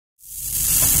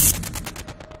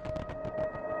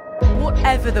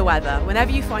whatever the weather,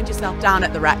 whenever you find yourself down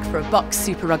at the Rec for a BUCS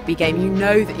Super Rugby game, you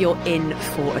know that you're in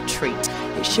for a treat.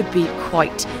 It should be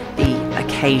quite the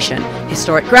occasion.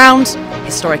 Historic ground,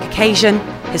 historic occasion,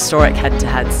 historic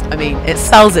head-to-heads. I mean, it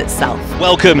sells itself.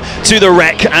 Welcome to the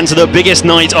Rec and to the biggest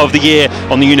night of the year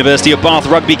on the University of Bath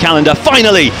Rugby calendar.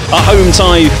 Finally, a home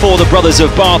tie for the Brothers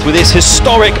of Bath with this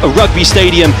historic rugby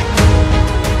stadium.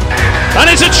 And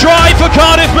it's a try for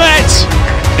Cardiff Met.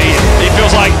 It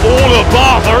feels like all of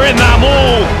Bath are in that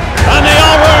mall, and they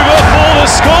are over for the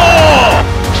score.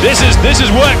 This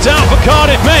is worked out for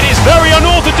Cardiff Met. It's very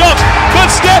unorthodox, but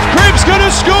Steph Cribb's going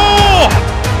to score.